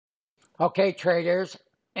Okay, traders,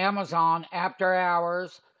 Amazon after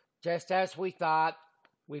hours, just as we thought,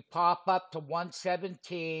 we pop up to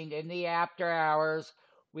 117 in the after hours.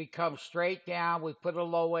 We come straight down. We put a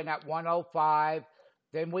low in at 105.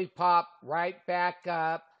 Then we pop right back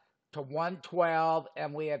up to 112,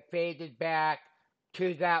 and we have faded back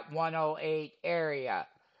to that 108 area.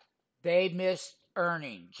 They missed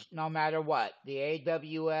earnings no matter what. The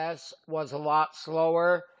AWS was a lot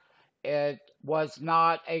slower. It was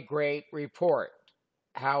not a great report.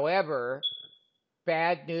 However,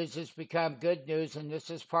 bad news has become good news, and this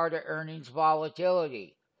is part of earnings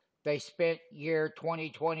volatility. They spent year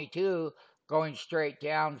 2022 going straight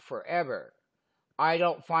down forever. I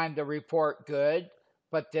don't find the report good,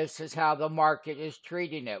 but this is how the market is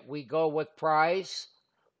treating it. We go with price.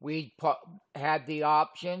 We had the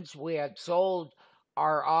options. We had sold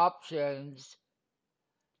our options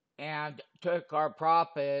and took our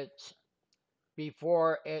profits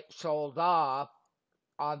before it sold off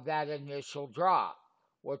on that initial drop,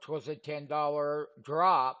 which was a $10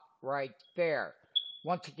 drop right there.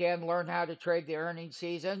 Once again, learn how to trade the earnings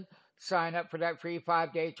season. Sign up for that free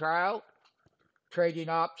 5-day trial. Trading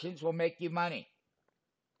options will make you money.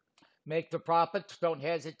 Make the profits. Don't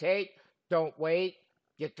hesitate. Don't wait.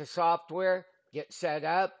 Get the software. Get set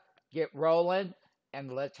up. Get rolling.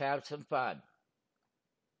 And let's have some fun.